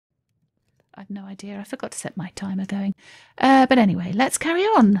I've no idea. I forgot to set my timer going. But anyway, let's carry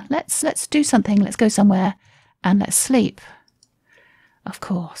on. Let's do something. Let's go somewhere and let's sleep. Of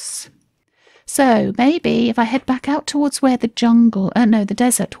course. So maybe if I head back out towards where the jungle, no, the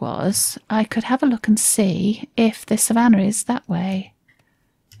desert was, I could have a look and see if the savannah is that way.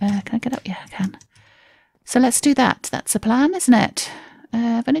 Can I get up? Yeah, I can. So let's do that. That's a plan, isn't it?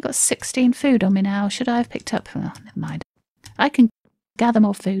 I've only got 16 food on me now. Should I have picked up? Oh, never mind. I can gather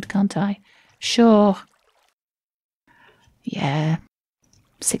more food, can't I? Sure. Yeah.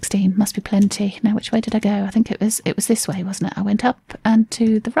 16 must be plenty. Now, which way did I go? I think it was this way, wasn't it? I went up and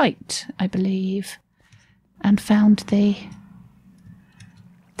to the right, I believe, and found the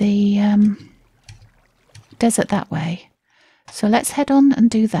desert that way. So let's head on and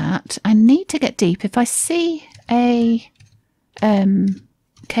do that. I need to get deep. If I see a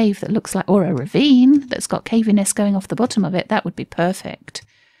cave that looks like, or a ravine that's got caviness going off the bottom of it, that would be perfect.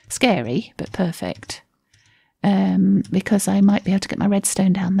 Scary, but perfect. Because I might be able to get my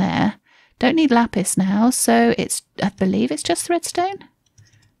redstone down there. Don't need lapis now, so I believe it's just redstone.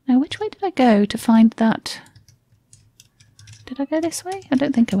 Now, which way did I go to find that? Did I go this way? I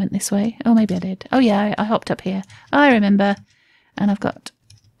don't think I went this way. Oh, maybe I did. Oh yeah, I hopped up here. I remember. And I've got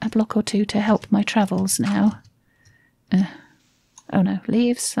a block or two to help my travels now. Oh no,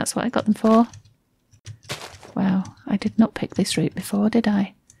 leaves, that's what I got them for. Wow, I did not pick this route before, did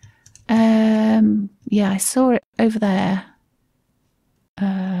I? Yeah, I saw it over there.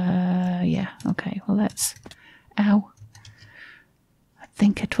 Yeah, okay, well let's... Ow. I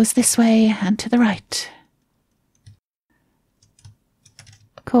think it was this way and to the right.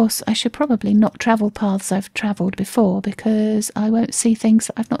 Of course, I should probably not travel paths I've travelled before because I won't see things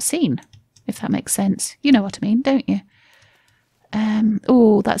that I've not seen, if that makes sense. You know what I mean, don't you?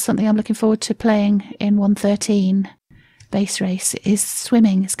 Oh, that's something I'm looking forward to playing in 1.13. Base race is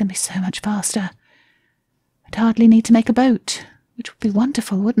swimming. It's going to be so much faster. I'd hardly need to make a boat, which would be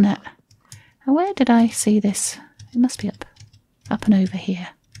wonderful, wouldn't it? Now, where did I see this? It must be up and over here.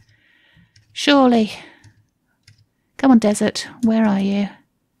 Surely. Come on, desert. Where are you?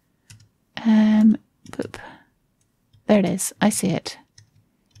 Boop. There it is. I see it.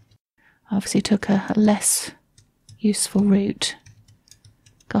 Obviously took a less useful route.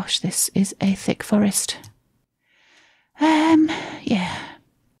 Gosh, this is a thick forest. Yeah.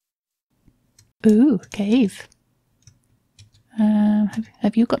 Ooh, cave.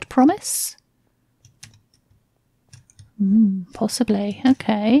 Have you got promise? Possibly.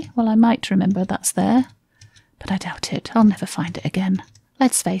 Okay. Well, I might remember that's there, but I doubt it. I'll never find it again.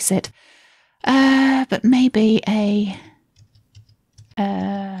 Let's face it. But maybe a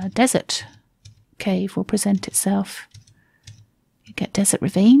desert cave will present itself. You get desert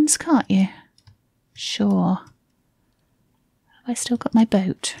ravines, can't you? Sure. Have I still got my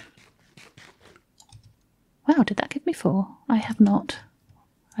boat? Wow, did that give me 4? I have not.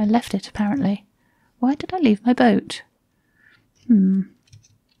 I left it, apparently. Why did I leave my boat?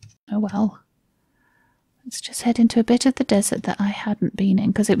 Oh well. Let's just head into a bit of the desert that I hadn't been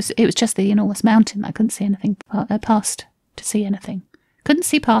in, because it was just the enormous mountain. I couldn't see anything past to see anything. Couldn't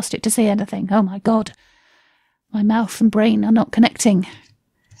see past it to see anything. Oh my god. My mouth and brain are not connecting.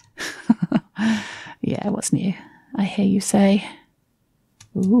 Yeah, what's new? I hear you say.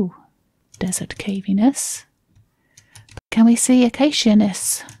 Ooh, desert caviness. Can we see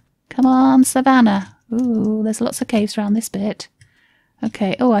acacia-ness? Come on, savannah. Ooh, there's lots of caves around this bit.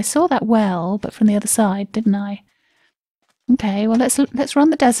 Okay, oh, I saw that well, but from the other side, didn't I? Okay, well, let's run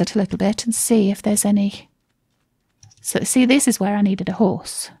the desert a little bit and see if there's any... So, see, this is where I needed a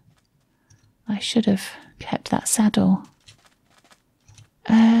horse. I should have kept that saddle.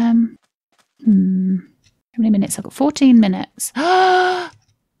 How many minutes? I've got 14 minutes. I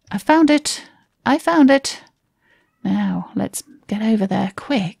found it. I found it. Now, let's get over there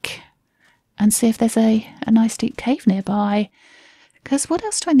quick and see if there's a nice deep cave nearby. Because what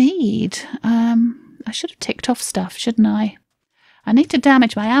else do I need? I should have ticked off stuff, shouldn't I? I need to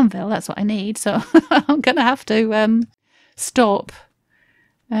damage my anvil, that's what I need, so I'm going to have to stop.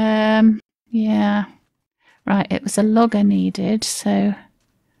 Yeah. Right, it was a log I needed, so...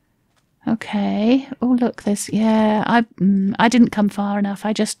 Okay. Oh, look, there's... Yeah, I didn't come far enough.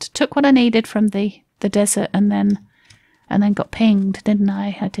 I just took what I needed from the desert and then got pinged, didn't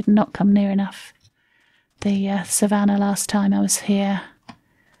I? I did not come near enough the savannah last time I was here.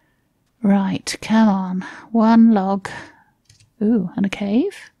 Right, come on. 1 log. Ooh, and a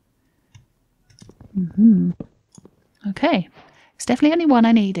cave. Okay. It's definitely only 1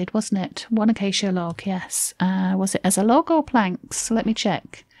 I needed, wasn't it? 1 acacia log, yes. Was it as a log or planks? Let me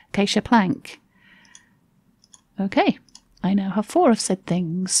check. Acacia plank. Okay. I now have 4 of said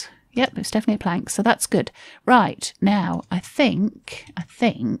things. Yep, it's definitely a plank, so that's good. Right, now, I think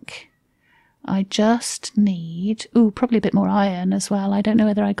I just need... Ooh, probably a bit more iron as well. I don't know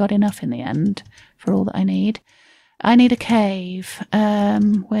whether I got enough in the end for all that I need. I need a cave.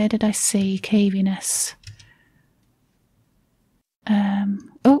 Where did I see caviness?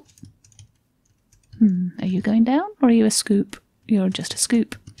 Oh. Are you going down or are you a scoop? You're just a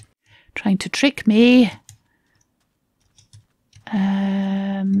scoop. Trying to trick me.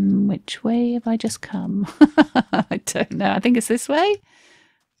 Which way have I just come? I don't know. I think it's this way.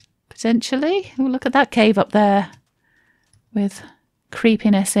 Potentially. Oh, look at that cave up there with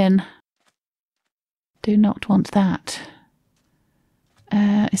creepiness in. Do not want that.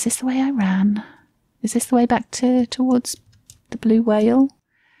 Is this the way I ran? Is this the way back towards the blue whale?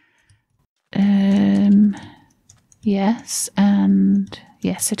 Yes, and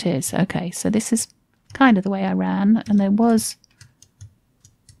yes it is. Okay, so this is kind of the way I ran, and there was...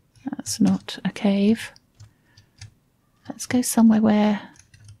 That's not a cave. Let's go somewhere where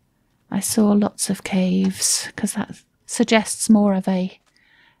I saw lots of caves, because that suggests more of a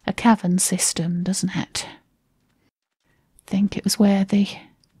cavern system, doesn't it? I think it was where the...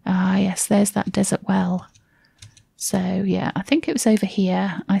 Ah, yes, there's that desert well. So, yeah, I think it was over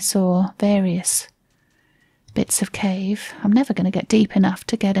here. I saw various bits of cave. I'm never going to get deep enough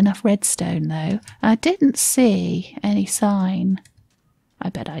to get enough redstone, though. I didn't see any sign. I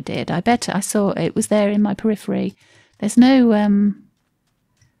bet I did. I bet I saw it was there in my periphery. There's no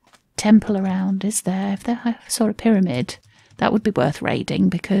temple around, is there? If I saw a pyramid, that would be worth raiding,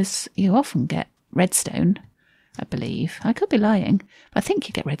 because you often get redstone, I believe. I could be lying. I think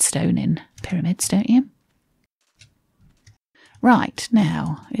you get redstone in pyramids, don't you? Right,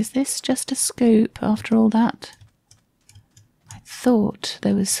 now, is this just a scoop after all that? I thought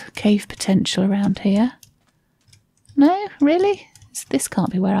there was cave potential around here. No, really? This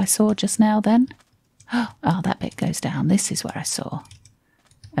can't be where I saw just now then. Oh, that bit goes down. This is where I saw.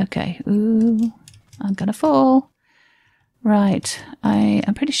 Okay, ooh, I'm going to fall. Right,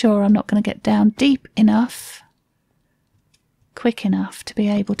 I'm pretty sure I'm not going to get down deep enough, quick enough to be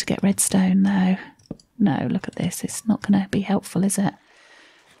able to get redstone though. No, look at this. It's not going to be helpful, is it?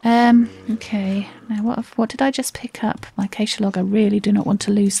 Okay. Now, what did I just pick up? My acacia log. I really do not want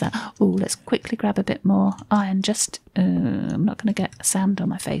to lose that. Oh, let's quickly grab a bit more iron. Just, I'm not going to get sand on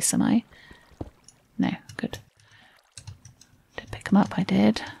my face, am I? No, good. Did pick them up, I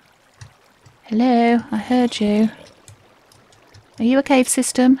did. Hello, I heard you. Are you a cave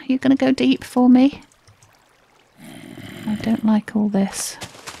system? Are you going to go deep for me? I don't like all this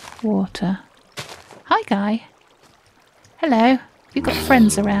water. Hi, guy. Hello. You've got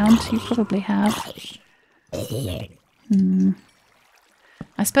friends around. You probably have.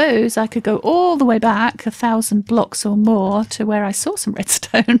 I suppose I could go all the way back 1,000 blocks or more to where I saw some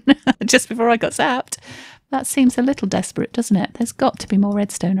redstone just before I got zapped. That seems a little desperate, doesn't it? There's got to be more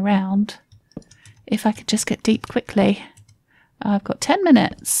redstone around. If I could just get deep quickly. I've got 10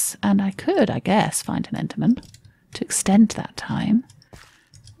 minutes, and I could, I guess, find an enderman to extend that time.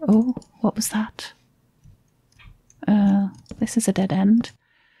 Oh, what was that? This is a dead end.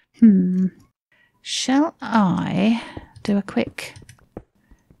 Shall I do a quick...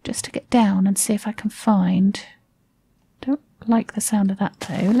 just to get down and see if I can find... Don't like the sound of that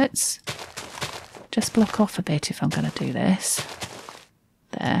though. Let's just block off a bit if I'm going to do this.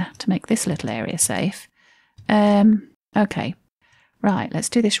 There, to make this little area safe. Okay. Right, let's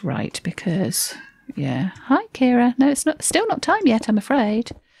do this right because... Yeah. Hi, Kira. No, it's still not time yet, I'm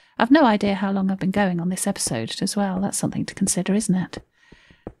afraid. I've no idea how long I've been going on this episode as well. That's something to consider, isn't it?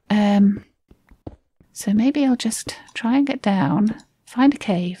 So maybe I'll just try and get down, find a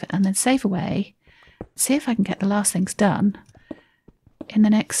cave, and then save away. See if I can get the last things done in the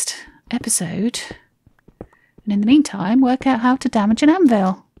next episode. And in the meantime, work out how to damage an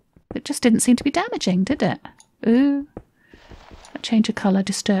anvil. It just didn't seem to be damaging, did it? Ooh. That change of colour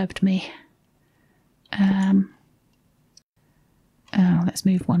disturbed me. Oh, let's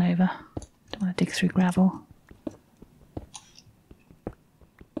move one over. Don't want to dig through gravel.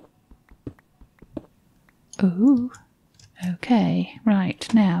 Ooh. Okay, right.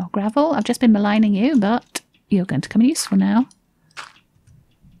 Now, gravel, I've just been maligning you, but you're going to come useful now.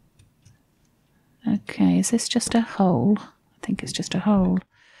 Okay, is this just a hole? I think it's just a hole.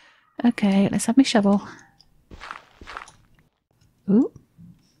 Okay, let's have my shovel. Ooh.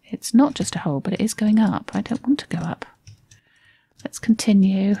 It's not just a hole, but it is going up. I don't want to go up. Let's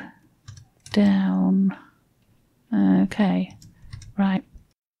continue down. Okay, right.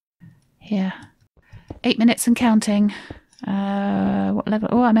 Here. 8 minutes and counting. What level?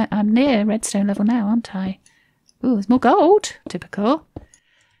 Oh, I'm near redstone level now, aren't I? Ooh, there's more gold. Typical.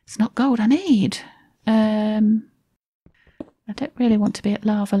 It's not gold I need. I don't really want to be at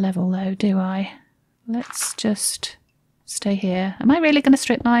lava level though, do I? Let's just stay here. Am I really going to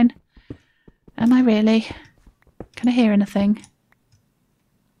strip mine? Am I really? Can I hear anything?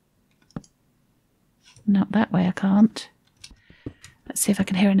 Not that way, I can't. Let's see if I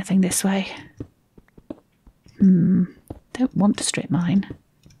can hear anything this way. Don't want to strip mine.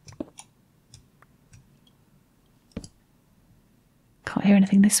 Can't hear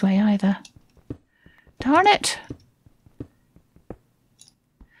anything this way either. Darn it!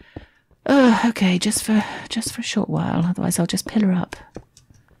 Okay, just for a short while. Otherwise, I'll just pillar up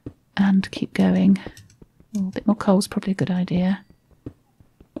and keep going. Oh, a bit more coal's probably a good idea.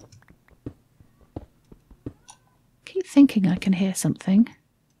 Keep thinking I can hear something.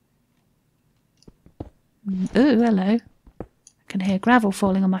 Oh, hello. I can hear gravel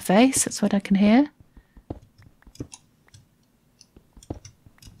falling on my face. That's what I can hear.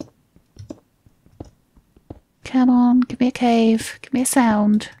 Come on, give me a cave. Give me a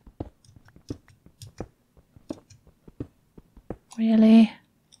sound. Really?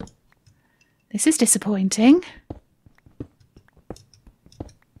 This is disappointing.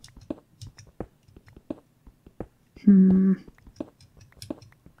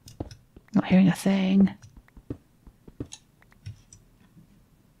 Not hearing a thing.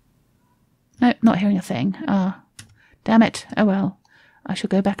 No, not hearing a thing. Ah, damn it. Oh well. I shall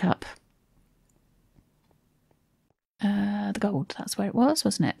go back up. The gold, that's where it was,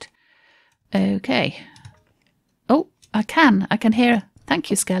 wasn't it? Okay. Oh, I can hear. Thank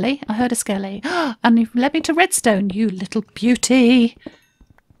you, Skelly. I heard a Skelly. And you've led me to redstone, you little beauty.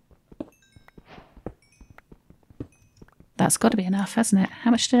 That's got to be enough, hasn't it?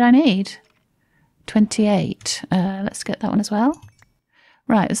 How much did I need? 28. Let's get that one as well.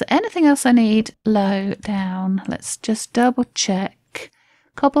 Right, is there anything else I need? Low, down. Let's just double check.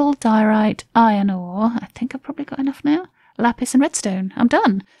 Cobble, diorite, iron ore. I think I've probably got enough now. Lapis and redstone. I'm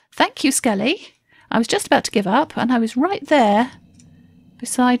done. Thank you, Skelly. I was just about to give up, and I was right there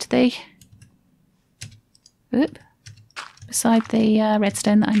beside the redstone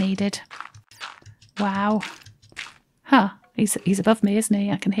that I needed. Wow. Huh. He's above me, isn't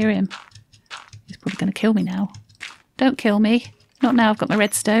he? I can hear him. He's probably going to kill me now. Don't kill me. Not now I've got my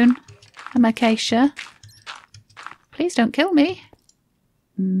redstone and my acacia. Please don't kill me.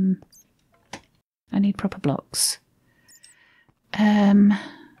 I need proper blocks. I'm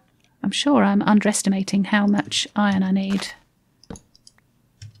sure I'm underestimating how much iron I need.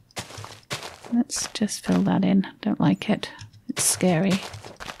 Let's just fill that in. Don't like it. It's scary.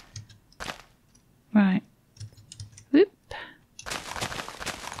 Right. Whoop.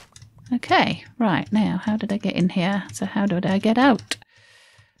 Okay, right, now how did I get in here? So how did I get out?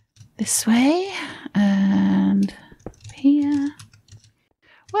 This way and here.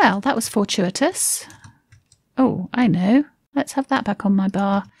 Well, that was fortuitous. Oh, I know. Let's have that back on my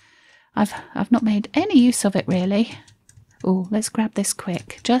bar. I've not made any use of it really. Oh, let's grab this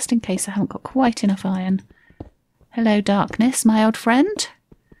quick, just in case I haven't got quite enough iron. Hello, darkness, my old friend.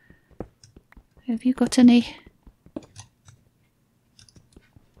 Have you got any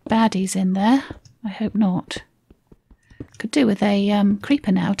baddies in there? I hope not. Could do with a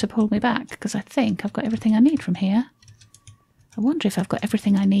creeper now to pull me back, because I think I've got everything I need from here. I wonder if I've got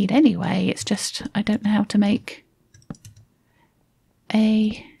everything I need anyway. It's just I don't know how to make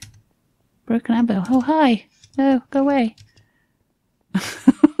a broken anvil. Oh, hi. No, go away.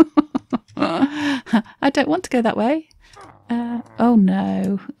 I don't want to go that way. Oh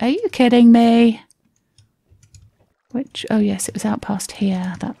no. Are you kidding me? Which, oh yes, it was out past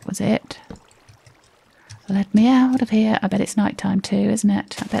here. That was it. Let me out of here. I bet it's night time too, isn't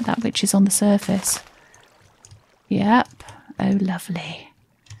it? I bet that witch is on the surface. Yep. Oh, lovely.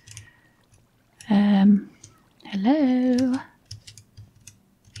 Hello?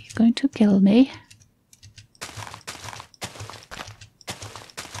 Are you going to kill me?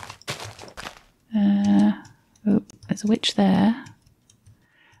 Oh, there's a witch there.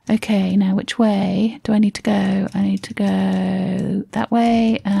 Okay, now which way do I need to go? I need to go that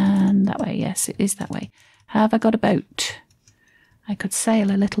way and that way. Yes, it is that way. Have I got a boat? I could sail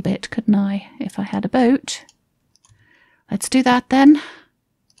a little bit, couldn't I, if I had a boat? Let's do that then.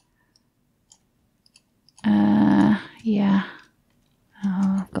 Yeah.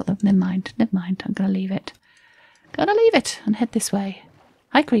 Oh, I've got the... Never mind. I'm going to leave it. Gonna leave it and head this way.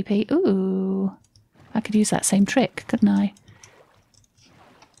 Hi, creepy. Ooh. I could use that same trick, couldn't I?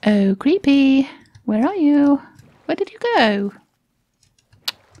 Oh, creepy. Where are you? Where did you go?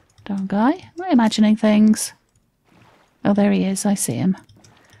 Darn guy. Am I imagining things? Oh, there he is. I see him.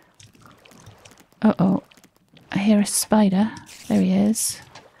 Uh-oh. I hear a spider. There he is.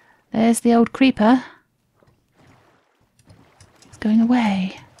 There's the old creeper. He's going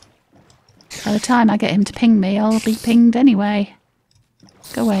away. By the time I get him to ping me, I'll be pinged anyway.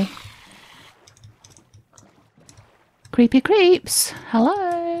 Go away. Creepy creeps.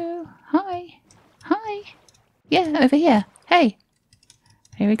 Hello. Hi. Hi. Yeah, over here. Hey.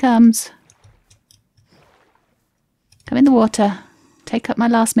 Here he comes. Come in the water. Take up my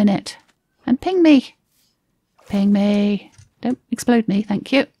last minute. And ping me. Ping me. Don't explode me,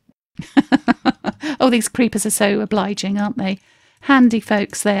 thank you. Oh, these creepers are so obliging, aren't they? Handy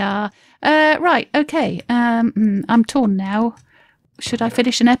folks they are. Right, okay. I'm torn now. Should I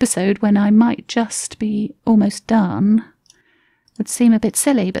finish an episode when I might just be almost done? Would seem a bit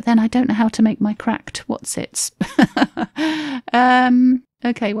silly, but then I don't know how to make my cracked whatsits.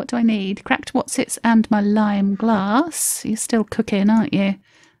 Okay, what do I need? Cracked whatsits and my lime glass. You're still cooking, aren't you?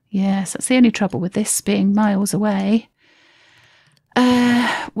 Yes, that's the only trouble with this being miles away.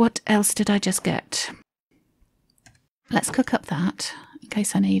 What else did I just get? Let's cook up that in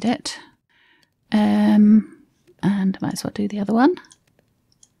case I need it. And might as well do the other one.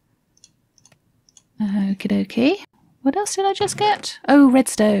 Okie dokie. What else did I just get? Oh,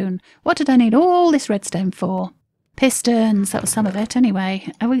 redstone. What did I need all this redstone for? Pistons. That was some of it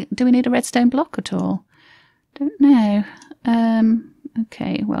anyway. Do we need a redstone block at all? Don't know.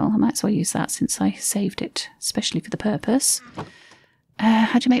 Okay, well, I might as well use that since I saved it, especially for the purpose.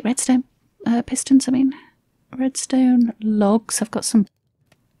 How do you make redstone pistons? I mean, redstone logs. I've got some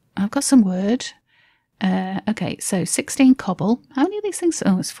wood. Okay, so 16 cobble. How many of these things?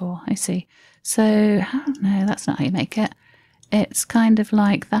 Oh, it's 4. I see. So, no, that's not how you make it. It's kind of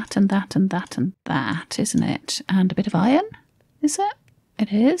like that and that and that and that, isn't it? And a bit of iron, is it?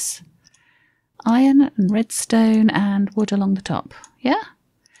 It is. Iron and redstone and wood along the top. Yeah?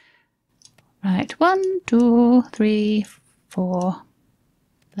 Right, 1, 2, 3, 4.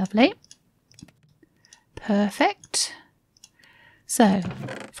 Lovely. Perfect. So,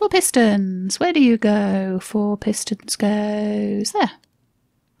 4 pistons. Where do you go? 4 pistons goes there.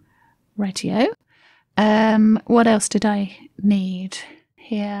 Rightio. What else did I need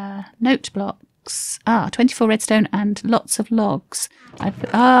here? Note blocks. 24 redstone and lots of logs. I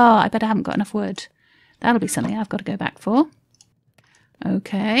bet I haven't got enough wood. That'll be something I've got to go back for.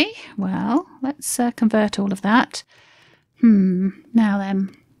 Okay, well, let's convert all of that. Now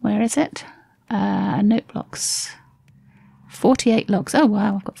then, where is it? Note blocks. 48 logs. Oh,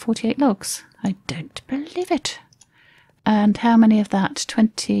 wow, I've got 48 logs. I don't believe it. And how many of that?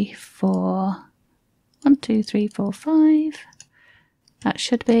 24. 1, 2, 3, 4, 5. That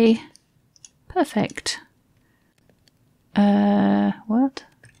should be perfect. What?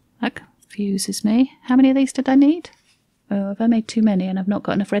 That confuses me. How many of these did I need? Oh, have I made too many and I've not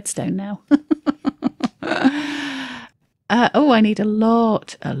got enough redstone now? Oh, I need a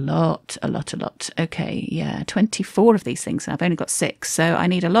lot. Okay, yeah, 24 of these things. I've only got 6, so I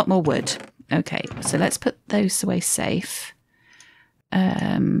need a lot more wood. Okay, so let's put those away safe.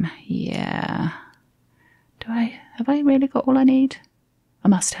 Yeah. Have I really got all I need? I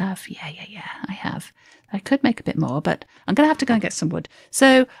must have. Yeah, I have. I could make a bit more, but I'm going to have to go and get some wood.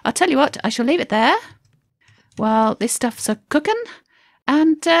 So I'll tell you what, I shall leave it there while this stuff's cooking.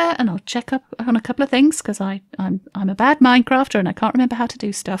 And I'll check up on a couple of things because I'm a bad Minecrafter and I can't remember how to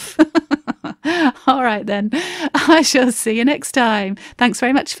do stuff. All right then, I shall see you next time. Thanks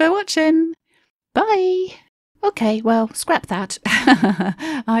very much for watching. Bye. Okay, well, scrap that.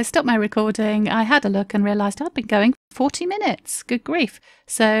 I stopped my recording. I had a look and realised I'd been going 40 minutes. Good grief.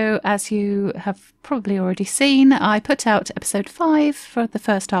 So, as you have probably already seen, I put out episode 5 for the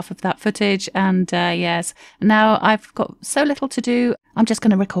first half of that footage. And yes, now I've got so little to do, I'm just going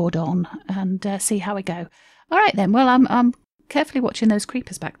to record on and see how we go. All right then, well, I'm carefully watching those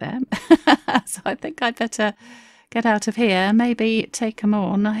creepers back there. So I think I'd better get out of here, maybe take them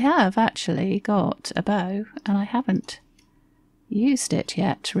on. I have actually got a bow and I haven't used it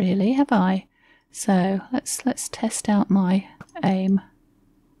yet, really, have I? So let's test out my aim.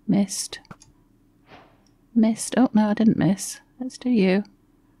 Missed. Oh no, I didn't miss. Let's do you.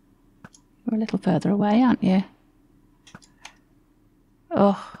 You're a little further away, aren't you?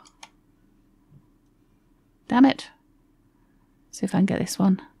 Oh. Damn it. See if I can get this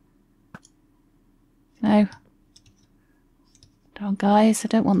one. No. Oh, guys, I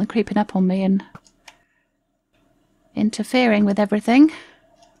don't want them creeping up on me and interfering with everything.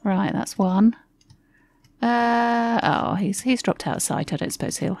 Right, that's one. Oh, he's dropped out of sight. I don't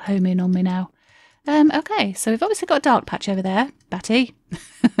suppose he'll home in on me now. Okay, so we've obviously got a dark patch over there, Batty.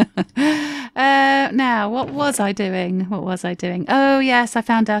 Now, what was I doing? Oh, yes, I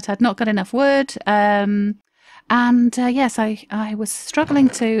found out I'd not got enough wood. And And yes, I was struggling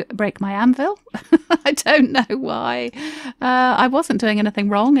to break my anvil. I don't know why. I wasn't doing anything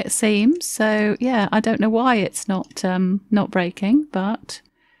wrong, it seems. So yeah, I don't know why it's not breaking. But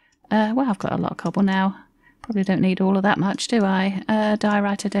well, I've got a lot of cobble now. Probably don't need all of that much, do I?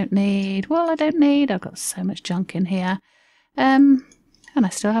 Diorite I don't need. Well, I don't need. I've got so much junk in here. And I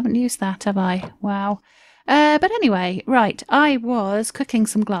still haven't used that, have I? Wow. But anyway, right, I was cooking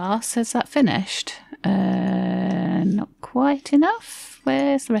some glass. Has that finished? Not quite enough.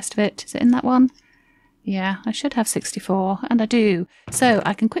 Where's the rest of it? Is it in that one? Yeah, I should have 64, and I do. So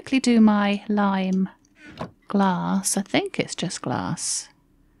I can quickly do my lime glass. I think it's just glass.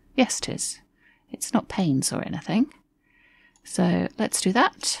 Yes, it is. It's not panes or anything. So let's do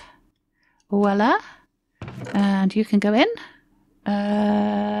that. Voila. And you can go in.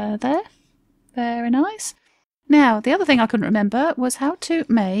 There. Very nice. Now, the other thing I couldn't remember was how to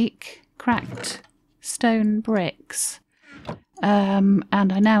make cracked stone bricks. And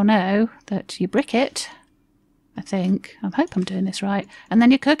I now know that you brick it, I think. I hope I'm doing this right. And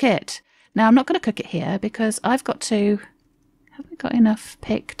then you cook it. Now, I'm not going to cook it here because I've got to... Have we got enough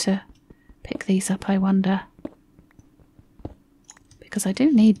pick to pick these up, I wonder? Because I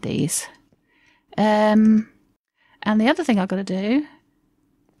do need these. And the other thing I've got to do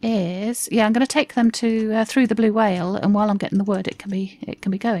is, yeah, I'm going to take them to through the blue whale, and while I'm getting the wood, it can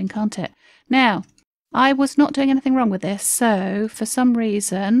be going, can't it? Now, I was not doing anything wrong with this, so for some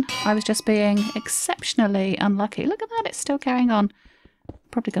reason I was just being exceptionally unlucky. Look at that, it's still carrying on.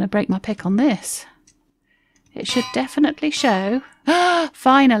 Probably going to break my pick on this. It should definitely show.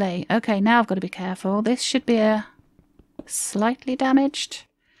 Finally. Okay, now I've got to be careful. This should be a slightly damaged,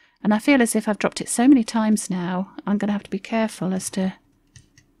 and I feel as if I've dropped it so many times now. I'm going to have to be careful as to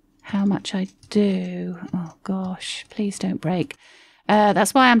how much I do. Oh gosh, please don't break.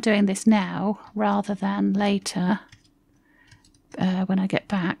 That's why I'm doing this now rather than later when I get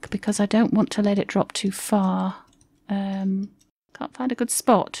back, because I don't want to let it drop too far. Can't find a good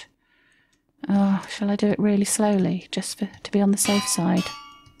spot. Oh, shall I do it really slowly just to be on the safe side?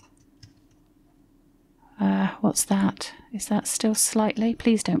 What's that? Is that still slightly?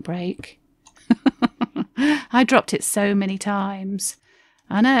 Please don't break. I dropped it so many times.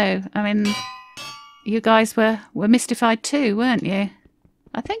 I know. I mean, you guys were mystified too, weren't you?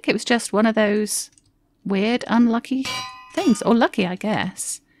 I think it was just one of those weird, unlucky things. Or lucky, I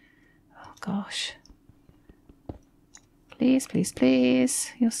guess. Oh, gosh. Please, please,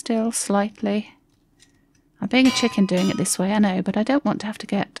 please. You're still slightly... I'm being a chicken doing it this way, I know, but I don't want to have to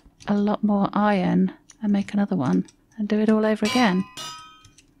get a lot more iron and make another one and do it all over again.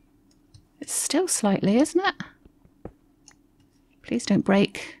 It's still slightly, isn't it? Please don't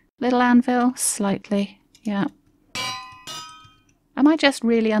break. Little anvil, slightly. Yeah. Am I just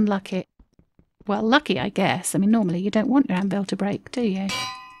really unlucky? Well, lucky, I guess. I mean, normally you don't want your anvil to break, do you?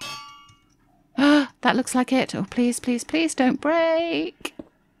 Ah, that looks like it. Oh, please, please, please don't break.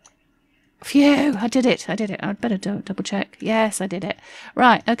 Phew, I did it. I did it. I'd better double check. Yes, I did it.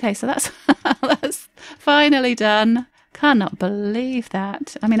 Right, okay, so that's, that's finally done. Cannot believe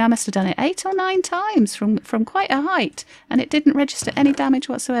that. I mean, I must have done it 8 or 9 times from quite a height, and it didn't register any damage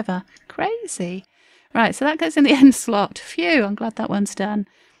whatsoever. Crazy. Right, so that goes in the end slot. Phew, I'm glad that one's done.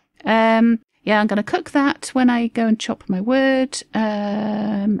 Yeah, I'm going to cook that when I go and chop my wood,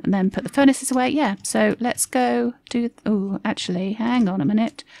 and then put the furnaces away. Yeah, so let's go do... Oh, actually, hang on a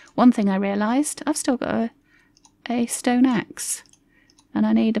minute. One thing I realised, I've still got a stone axe, and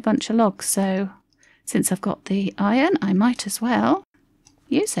I need a bunch of logs, so since I've got the iron, I might as well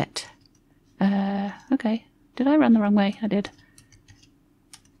use it. Okay, did I run the wrong way? I did.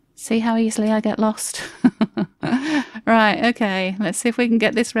 See how easily I get lost? Right, okay, let's see if we can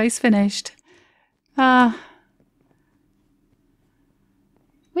get this race finished.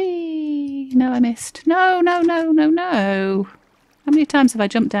 Whee! No, I missed. No, no, no, no, no. How many times have I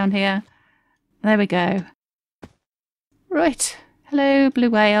jumped down here? There we go. Right. Hello,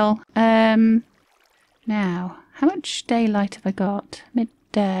 blue whale. Now, how much daylight have I got?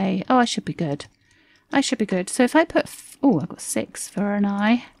 Midday. Oh, I should be good. I should be good. So if I put... Oh, I've got 6 for an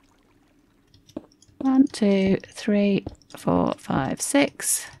eye. 1, 2, 3, 4, 5,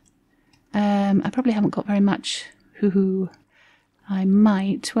 6. I probably haven't got very much. Hoo-hoo. I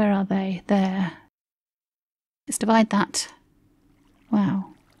might. Where are they? There. Let's divide that.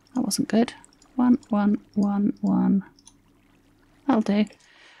 Wow. That wasn't good. 1, 1, 1, 1. That'll do.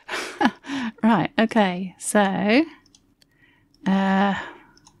 Right, okay. So,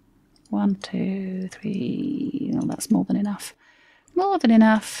 1, 2, 3. Oh, that's more than enough. More than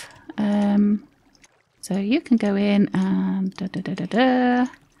enough. So you can go in and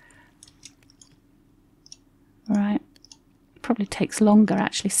Right. Probably takes longer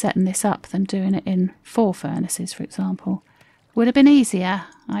actually setting this up than doing it in 4 furnaces, for example. Would have been easier,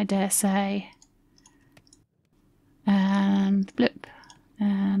 I dare say. And blip,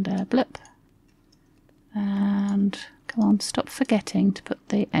 and blip. And come on, stop forgetting to put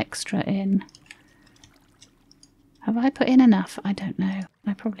the extra in. Have I put in enough? I don't know.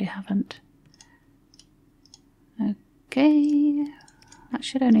 I probably haven't. Okay. That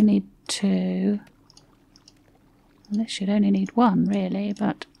should only need 2. This should only need 1, really,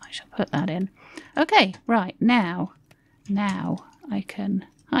 but I shall put that in. Okay, right, now I can...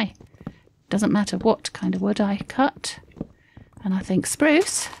 Hi. Doesn't matter what kind of wood I cut. And I think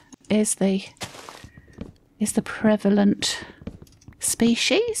spruce is the prevalent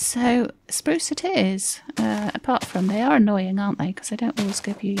species, so spruce it is. Apart from they are annoying, aren't they? Because they don't always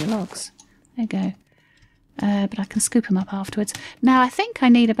give you your logs. There you go. But I can scoop them up afterwards. Now I think I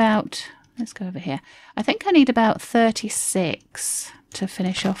need about... Let's go over here. I think I need about 36 to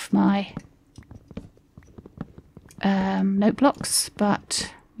finish off my note blocks,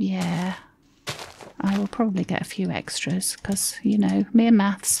 but yeah, I will probably get a few extras because, you know, me and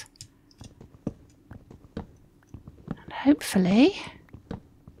maths. And hopefully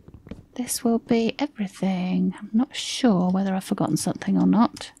this will be everything. I'm not sure whether I've forgotten something or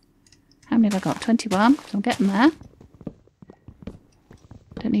not. How many have I got? 21, so I'm getting there.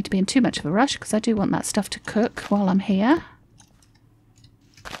 Don't need to be in too much of a rush because I do want that stuff to cook while I'm here.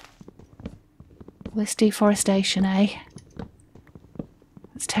 This deforestation, eh?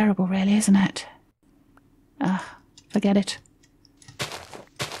 It's terrible really, isn't it? Ah, forget it.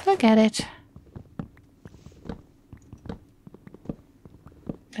 Forget it.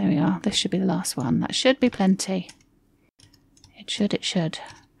 There we are. This should be the last one. That should be plenty. It should.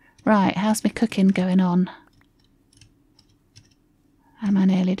 Right, how's my cooking going on? Am I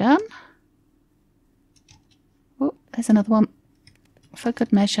nearly done? Oh, there's another one. For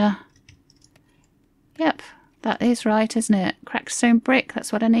good measure. Yep, that is right, isn't it? Cracked stone brick,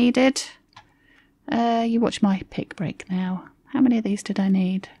 that's what I needed. You watch my pick break now. How many of these did I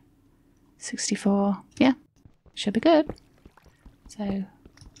need? 64. Yeah, should be good. So,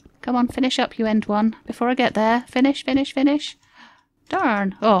 come on, finish up, you end one. Before I get there. Finish.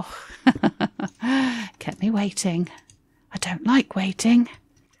 Darn. Oh, kept me waiting. I don't like waiting.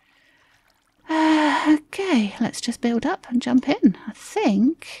 Okay, let's just build up and jump in. I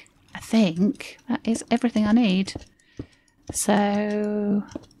think that is everything I need. So,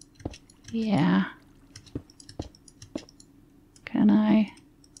 yeah. Can I?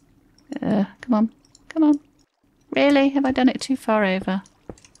 Come on. Really? Have I done it too far over?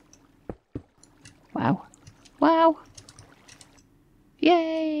 Wow.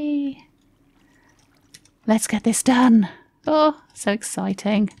 Yay! Let's get this done. Oh, so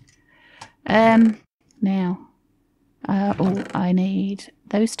exciting. Now, I need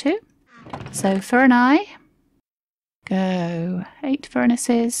those 2. So for an eye, go 8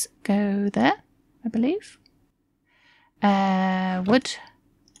 furnaces, go there, I believe. Wood.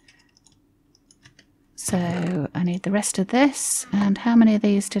 So I need the rest of this. And how many of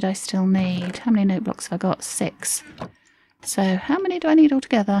these did I still need? How many note blocks have I got? 6. So how many do I need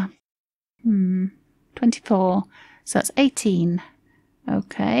altogether? 24. So that's 18.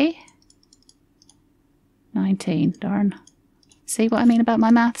 Okay. 19. Darn. See what I mean about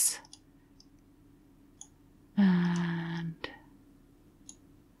my maths?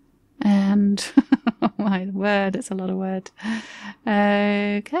 And oh my word, it's a lot of word.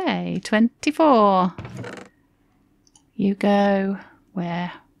 Okay, 24. You go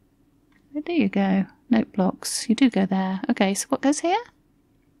where? Where do you go? Note blocks. You do go there. Okay, so what goes here?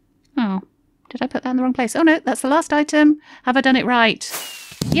 Oh, did I put that in the wrong place? Oh no, that's the last item. Have I done it right?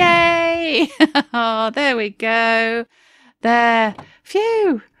 Yay! Oh, there we go. There.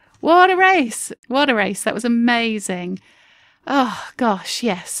 Phew! What a race. What a race. That was amazing. Oh, gosh,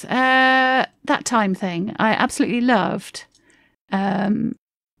 yes. That time thing. I absolutely loved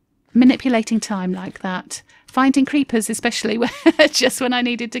manipulating time like that. Finding creepers, especially just when I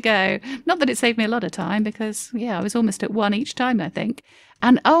needed to go. Not that it saved me a lot of time because, yeah, I was almost at 1 each time, I think.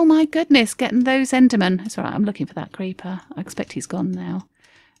 And, oh, my goodness, getting those Endermen. It's all right, I'm looking for that creeper. I expect he's gone now.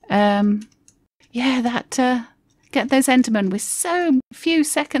 Yeah, that... Get those Endermen with so few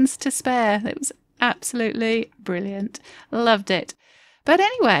seconds to spare. It was absolutely brilliant. Loved it. But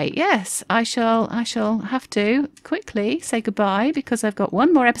anyway, yes, I shall have to quickly say goodbye because I've got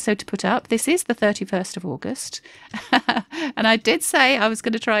one more episode to put up. This is the 31st of August. And I did say I was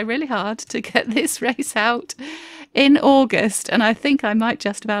going to try really hard to get this race out in August. And I think I might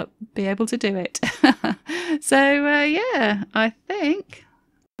just about be able to do it. So, yeah, I think...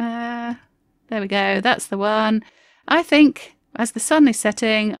 There we go. That's the one. I think as the sun is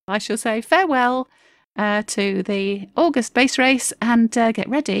setting, I shall say farewell to the August base race and get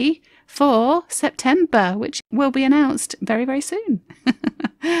ready for September, which will be announced very, very soon.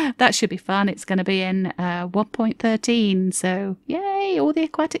 That should be fun. It's going to be in 1.13. So yay, all the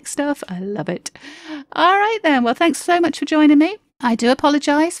aquatic stuff. I love it. All right then. Well, thanks so much for joining me. I do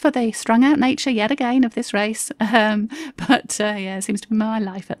apologise for the strung out nature yet again of this race. But yeah, it seems to be my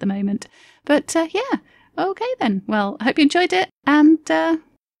life at the moment. But yeah, okay then. Well, I hope you enjoyed it and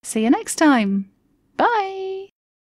see you next time. Bye.